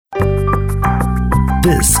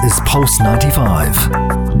This is Pulse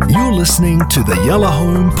 95. You're listening to the Yellow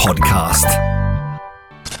Home Podcast.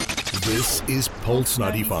 This is Pulse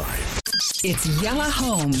 95. It's Yellow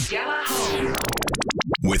Home. Yellow Home.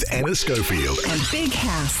 With Anna Schofield. And Big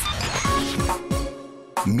House.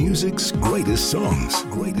 Music's greatest songs.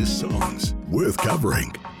 Greatest songs. Worth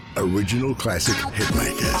covering. Original classic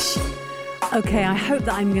hitmakers. Okay, I hope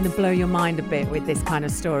that I'm going to blow your mind a bit with this kind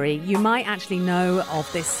of story. You might actually know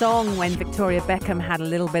of this song when Victoria Beckham had a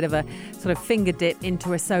little bit of a sort of finger dip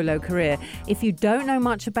into a solo career. If you don't know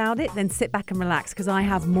much about it, then sit back and relax, because I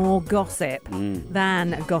have more gossip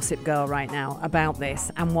than a gossip girl right now about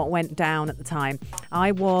this and what went down at the time.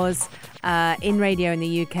 I was in radio in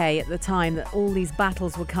the UK at the time that all these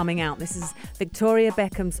battles were coming out. This is Victoria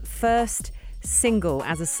Beckham's first single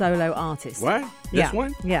as a solo artist. What? This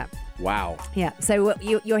one? Yeah. Wow. Yeah, so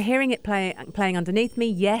you're hearing it playing underneath me.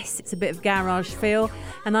 Yes, it's a bit of garage feel.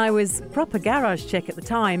 And I was proper garage chick at the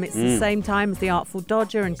time. It's the same time as the Artful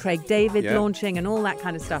Dodger and Craig David launching and all that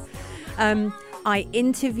kind of stuff. I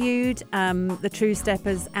interviewed the True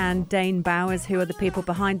Steppers and Dane Bowers, who are the people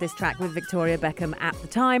behind this track with Victoria Beckham at the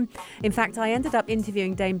time. In fact, I ended up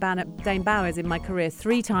interviewing Dane Bowers in my career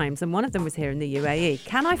 3 times, and one of them was here in the UAE.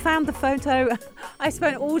 Can I find the photo? I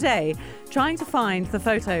spent all day trying to find the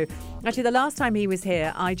photo. Actually, the last time he was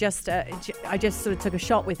here, I just sort of took a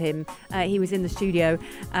shot with him. He was in the studio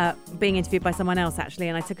being interviewed by someone else, actually,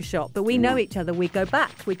 and I took a shot. But we know each other. We go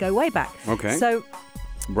back. We go way back. Okay. So...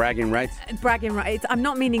 Bragging rights? Bragging rights. I'm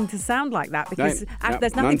not meaning to sound like that, because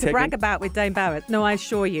there's nothing to brag about with Dane Bowers. No, I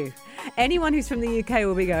assure you. Anyone who's from the UK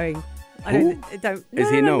will be going... Is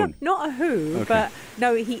he known? Not a who, okay. But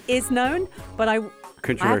no, he is known, but I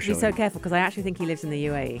have to be so careful, because I actually think he lives in the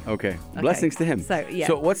UAE. Okay. Blessings to him. So, yeah.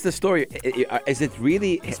 So what's the story? Is it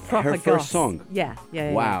really her first song? Yeah.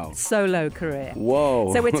 Wow. Solo career.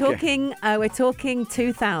 Whoa. So we're talking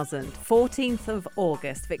 2000, 14th of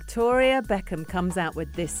August. Victoria Beckham comes out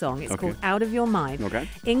with this song. It's called Out of Your Mind. Okay.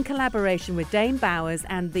 In collaboration with Dane Bowers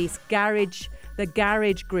and the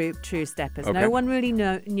garage group True Steppers. Okay. No one really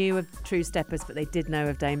knew of True Steppers, but they did know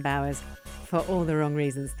of Dane Bowers for all the wrong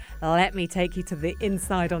reasons. Let me take you to the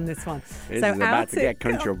inside on this one. This is about to get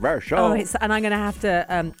controversial. And I'm going to have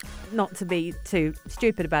to, not to be too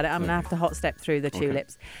stupid about it, I'm going to have to hot step through the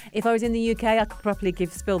tulips. If I was in the UK, I could probably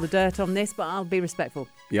spill the dirt on this, but I'll be respectful.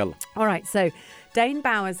 Yellow. All right, so Dane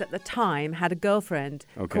Bowers at the time had a girlfriend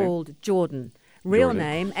called Jordan. Real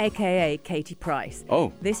name, a.k.a. Katie Price.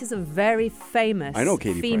 Oh. This is a very famous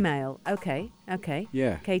female. Price. Okay.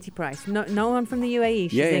 Yeah. Katie Price. No one from the UAE.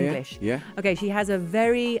 She's English. Yeah. Okay, she has a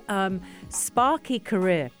very sparky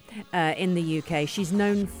career in the UK. She's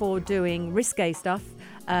known for doing risque stuff,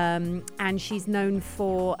 and she's known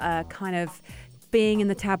for kind of being in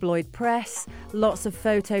the tabloid press, lots of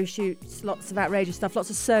photo shoots, lots of outrageous stuff, lots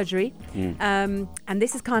of surgery. And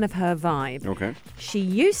this is kind of her vibe. Okay. She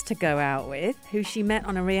used to go out with, who she met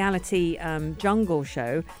on a reality jungle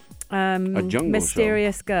show,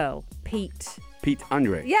 mysterious girl, Pete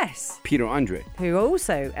Andre. Yes. Peter Andre. Who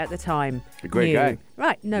also at the time A great knew. guy.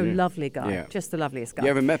 Right. No, lovely guy. Yeah. Just the loveliest guy. You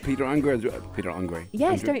ever met Peter Andre? Peter Andre.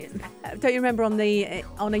 Yes. Andre? Don't you remember on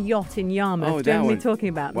a yacht in Yarmouth? Oh, do you that remember one. me talking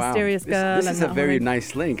about Wow. mysterious girl? This is a very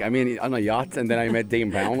nice link. I mean, on a yacht, and then I met Dane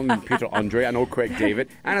Brown and Peter Andre. I know Craig David,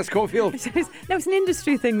 Anna Schofield. No, it's an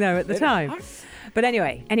industry thing though at the time. But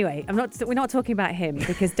anyway, we're not talking about him,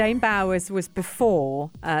 because Dane Bowers was before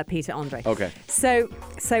Peter Andre. Okay. So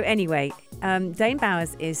anyway, Dane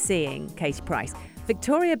Bowers is seeing Katie Price.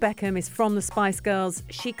 Victoria Beckham is from the Spice Girls.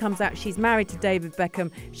 She comes out. She's married to David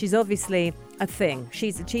Beckham. She's obviously a thing.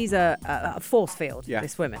 She's a force field,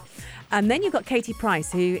 this woman. And then you've got Katie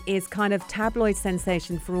Price, who is kind of tabloid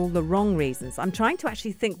sensation for all the wrong reasons. I'm trying to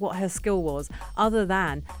actually think what her skill was, other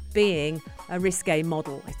than being a risque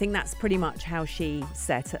model. I think that's pretty much how she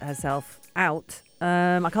set herself out.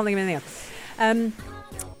 I can't think of anything else.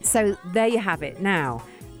 So there you have it. Now,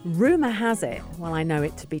 rumour has it, well, I know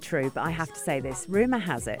it to be true, but I have to say this. Rumour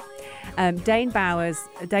has it, Dane Bowers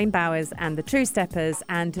and the True Steppers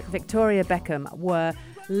and Victoria Beckham were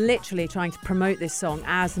literally trying to promote this song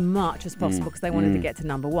as much as possible, because they wanted to get to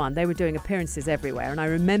number 1. They were doing appearances everywhere, and I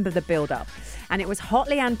remember the build-up. And it was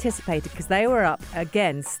hotly anticipated, because they were up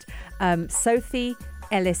against Sophie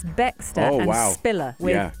Ellis-Bextor and Spiller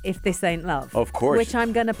with If This Ain't Love. Of course. Which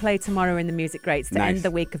I'm going to play tomorrow in the Music Greats to end the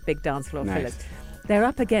week of Big Dance Floor Fillers. They're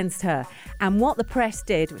up against her. And what the press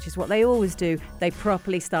did, which is what they always do, they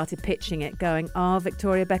properly started pitching it, going,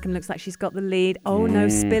 Victoria Beckham looks like she's got the lead. Oh, no,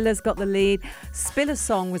 Spiller's got the lead. Spiller's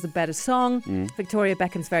song was a better song. Victoria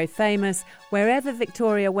Beckham's very famous. Wherever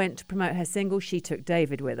Victoria went to promote her single, she took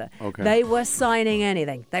David with her. Okay. They were signing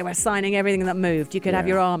anything. They were signing everything that moved. You could have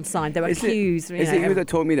your arm signed. There were cues. Is it you that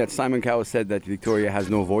told me that Simon Cowell said that Victoria has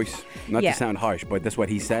no voice? Not to sound harsh, but that's what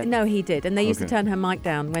he said? No, he did. And they used to turn her mic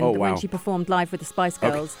down when she performed live with the Spice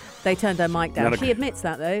Girls. They turned her mic down. She admits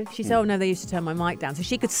that, though. She said, no, they used to turn my mic down. So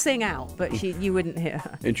she could sing out, but you wouldn't hear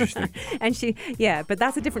her. Interesting. And but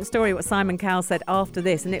that's a different story, what Simon Cowell said after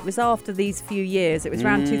this. And it was after these few years. It was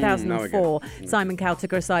around 2004. Simon Cowell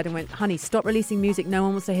took her aside and went, honey, stop releasing music. No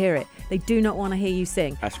one wants to hear it. They do not want to hear you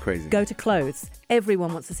sing. That's crazy. Go to clothes.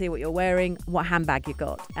 Everyone wants to see what you're wearing, what handbag you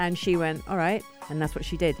got. And she went, all right. And that's what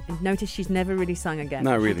she did. And notice she's never really sung again.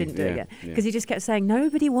 No, really. She didn't do it again. Because he just kept saying,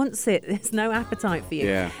 nobody wants it. There's no appetite for you.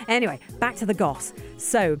 Yeah. Anyway, back to the goss.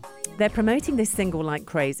 So they're promoting this single like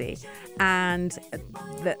crazy. And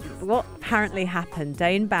what apparently happened,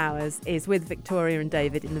 Dane Bowers is with Victoria and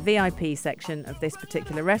David in the VIP section of this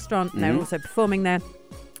particular restaurant. And they're also performing there.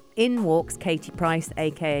 In walks Katie Price,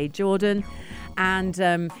 a.k.a. Jordan.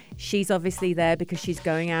 And she's obviously there because she's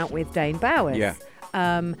going out with Dane Bowers. Yeah.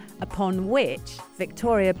 Upon which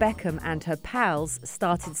Victoria Beckham and her pals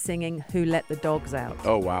started singing Who Let the Dogs Out.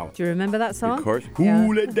 Oh, wow. Do you remember that song? Of course. Yeah.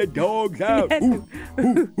 Who let the dogs out? Yes.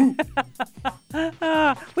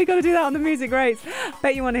 We got to do that on the music rates.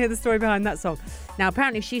 Bet you want to hear the story behind that song. Now,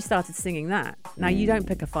 apparently she started singing that. Now, you don't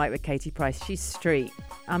pick a fight with Katie Price. She's street.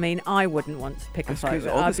 I mean, I wouldn't want to pick a fight with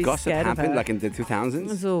her. All I'd this be gossip scared of her. happened like in the 2000s? It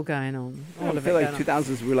was all going on. I feel like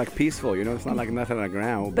 2000s were like peaceful, you know? It's not like nothing like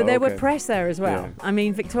now. But there were press there as well. Yeah. I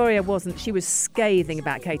mean, Victoria she was scathing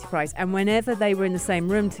about Katie Price. And whenever they were in the same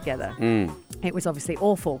room together, it was obviously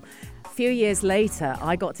awful. A few years later,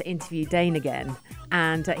 I got to interview Dane again.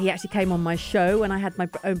 And he actually came on my show when I had my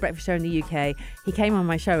own breakfast show in the UK. He came on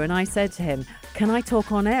my show and I said to him, can I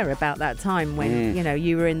talk on air about that time when,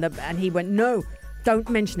 you were in the... And he went, no. Don't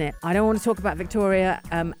mention it. I don't want to talk about Victoria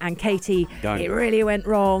and Katie. Done. It really went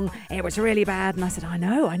wrong. It was really bad. And I said, I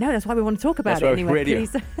know. That's why we want to talk about it. Anyway, radio.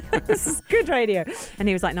 Please. This is good radio. And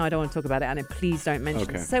he was like, no, I don't want to talk about it. And please don't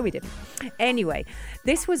mention it. So we did. Anyway,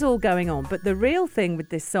 this was all going on. But the real thing with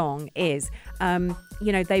this song is,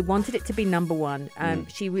 they wanted it to be number one.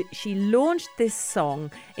 She launched this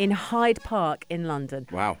song in Hyde Park in London.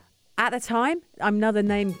 Wow. At the time, I'm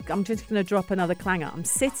just going to drop another clanger. I'm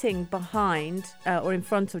sitting behind or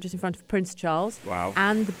just in front of Prince Charles. Wow.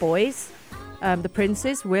 And the boys, the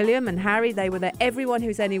princes, William and Harry, they were there. Everyone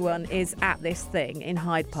who's anyone is at this thing in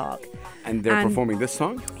Hyde Park. And they're performing this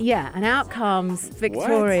song? Yeah, and out comes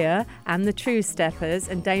Victoria and the True Steppers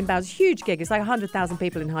and Dane Bowers. Huge gig. It's like 100,000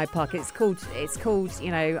 people in Hyde Park. It's called, I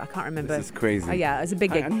can't remember. This is crazy. Oh, yeah, it's a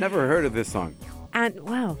big gig. I've never heard of this song.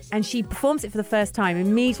 And she performs it for the first time.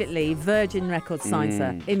 Immediately, Virgin Records signs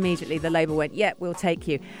her. Immediately, the label went, yeah, we'll take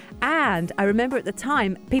you. And I remember at the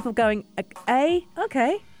time, people going,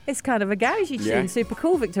 okay, it's kind of a garagey tune. Yeah. Super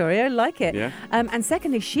cool, Victoria, I like it. Yeah. And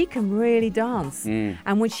secondly, she can really dance.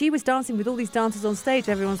 And when she was dancing with all these dancers on stage,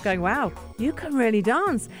 everyone's going, wow, you can really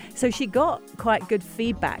dance. So she got quite good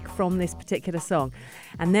feedback from this particular song.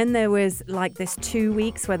 And then there was like this 2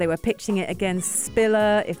 weeks where they were pitching it against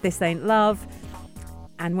Spiller, If This Ain't Love.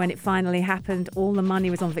 And when it finally happened, all the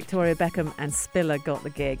money was on Victoria Beckham and Spiller got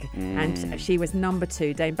the gig. And she was number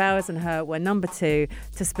two. Dane Bowers and her were number two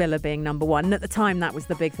to Spiller being number one. And at the time, that was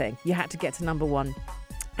the big thing. You had to get to number one.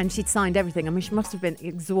 And she'd signed everything. I mean, she must have been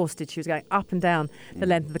exhausted. She was going up and down the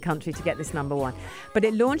length of the country to get this number one. But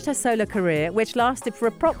it launched her solo career, which lasted for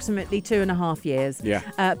approximately 2.5 years.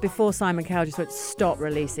 Before Simon Cowell just went, stop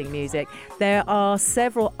releasing music. There are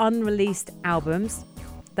several unreleased albums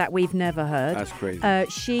that we've never heard. That's crazy.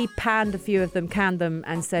 She panned a few of them, canned them,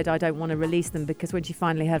 and said, I don't want to release them because when she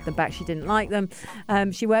finally heard them back, she didn't like them.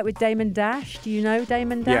 She worked with Damon Dash. Do you know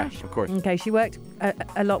Damon Dash? Yeah, of course. Okay, she worked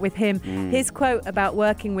a lot with him. His quote about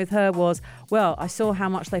working with her was, well, I saw how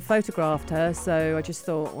much they photographed her, so I just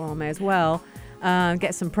thought, well, I may as well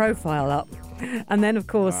get some profile up. And then, of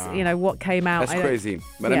course, what came out. That's crazy.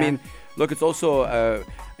 But I mean, look, it's also...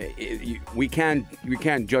 we can't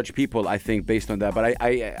judge people, I think, based on that. But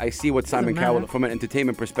I see what Simon Cowell from an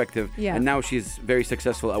entertainment perspective, and now she's very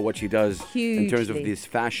successful at what she does. Hugely. In terms of this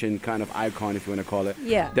fashion kind of icon, if you want to call it.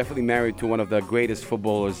 Yeah. Definitely married to one of the greatest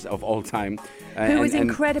footballers of all time. Who was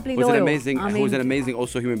incredibly loyal. Who's an amazing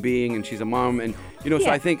also human being, and she's a mom, and so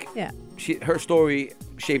I think her story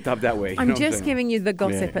shaped up that way. I'm just giving you the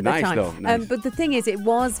gossip at the time. Though, nice. But the thing is, it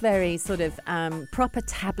was very sort of proper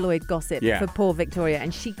tabloid gossip for poor Victoria,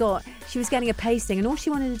 and she was getting a pasting, and all she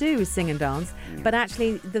wanted to do was sing and dance. But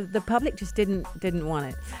actually, the public just didn't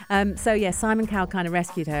want it. So yeah, Simon Cowell kind of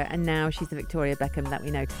rescued her, and now she's the Victoria Beckham that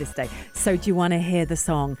we know to this day. So do you want to hear the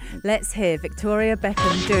song? Let's hear Victoria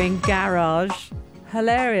Beckham doing Garage.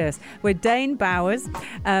 Hilarious. With Dane Bowers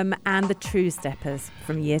and the True Steppers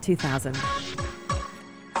from year 2000.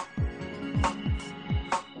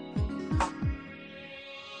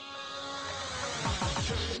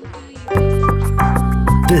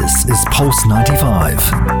 This is Pulse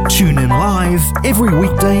 95. Tune in live every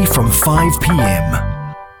weekday from 5 p.m.